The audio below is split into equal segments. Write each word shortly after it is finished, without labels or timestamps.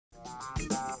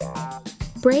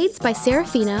Braids by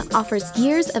Sarafina offers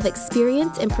years of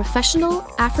experience in professional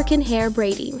African hair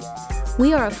braiding.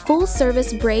 We are a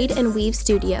full-service braid and weave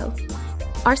studio.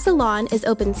 Our salon is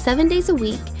open 7 days a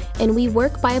week and we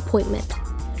work by appointment.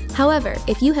 However,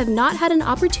 if you have not had an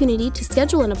opportunity to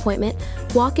schedule an appointment,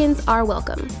 walk-ins are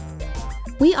welcome.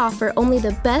 We offer only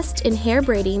the best in hair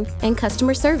braiding and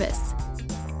customer service.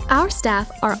 Our staff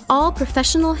are all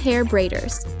professional hair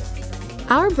braiders.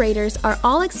 Our braiders are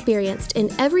all experienced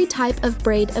in every type of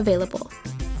braid available.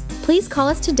 Please call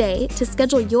us today to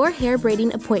schedule your hair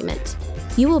braiding appointment.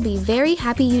 You will be very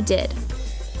happy you did.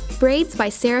 Braids by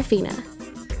Sarafina,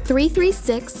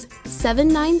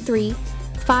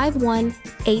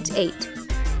 336-793-5188.